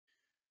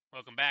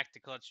Welcome back to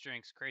Clutch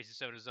Drinks Crazy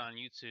Sodas on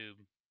YouTube.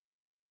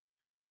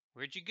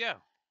 Where'd you go?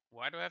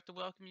 Why do I have to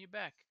welcome you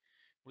back?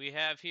 We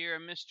have here a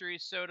mystery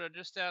soda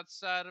just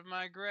outside of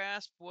my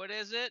grasp. What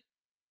is it?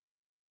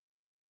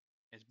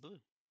 It's blue,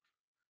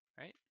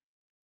 right?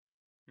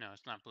 No,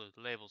 it's not blue.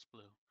 The label's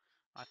blue.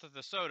 I thought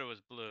the soda was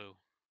blue.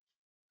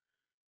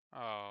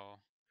 Oh,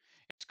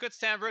 it's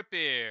Kutztown root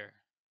beer.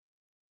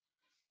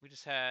 We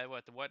just had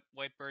the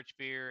white birch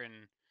beer, and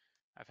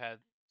I've had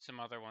some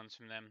other ones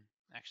from them.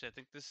 Actually, I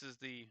think this is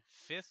the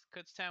 5th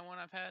Kutztown one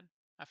I've had.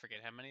 I forget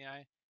how many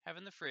I have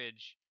in the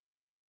fridge.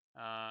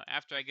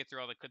 After I get through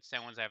all the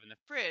Kutztown ones I have in the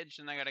fridge,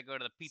 then I gotta go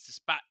to the pizza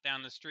spot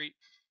down the street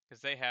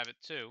because they have it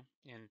too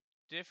in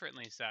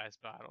differently sized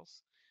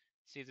bottles.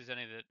 See if there's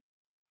any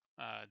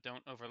that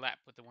don't overlap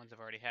with the ones I've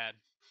already had.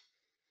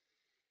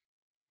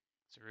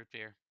 It's a root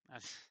beer.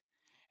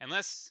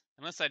 unless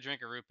I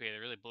drink a root beer that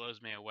really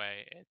blows me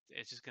away,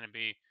 it's just gonna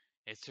be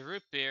it's a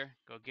root beer.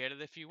 Go get it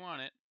if you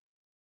want it.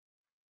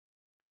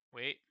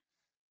 Wait,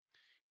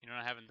 you know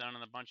what I haven't done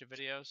in a bunch of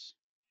videos?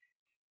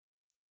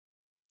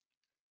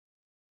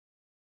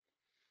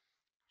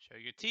 Show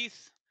your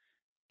teeth.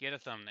 Get a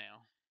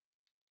thumbnail.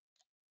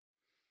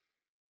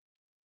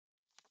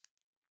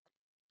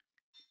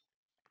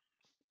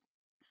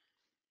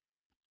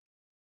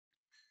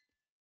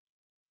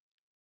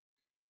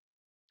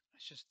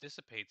 It just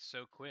dissipates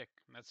so quick.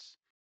 That's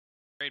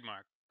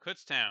trademark.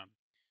 Kutztown.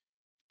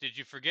 Did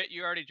you forget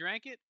you already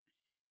drank it?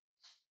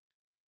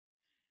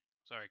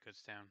 Sorry,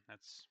 Kutztown.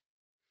 That's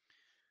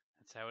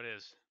how it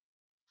is.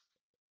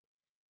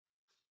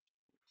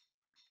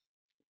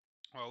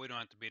 Well, we don't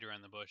have to beat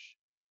around the bush.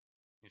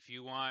 If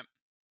you want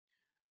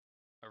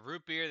a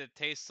root beer that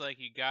tastes like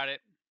you got it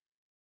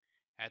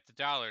at the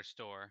dollar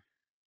store,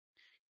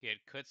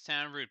 get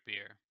Kutztown root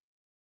beer.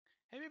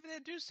 Hey, maybe they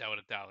do sell it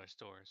at dollar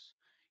stores.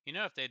 You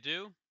know, if they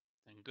do,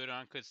 then good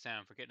on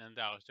Kutztown for getting in the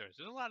dollar stores.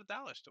 There's a lot of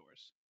dollar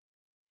stores.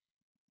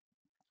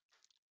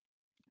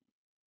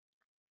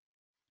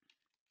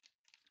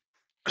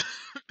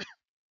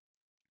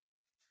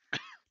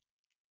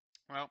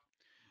 Well,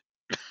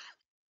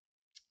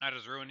 I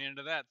just ruined you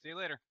into that. See you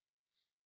later.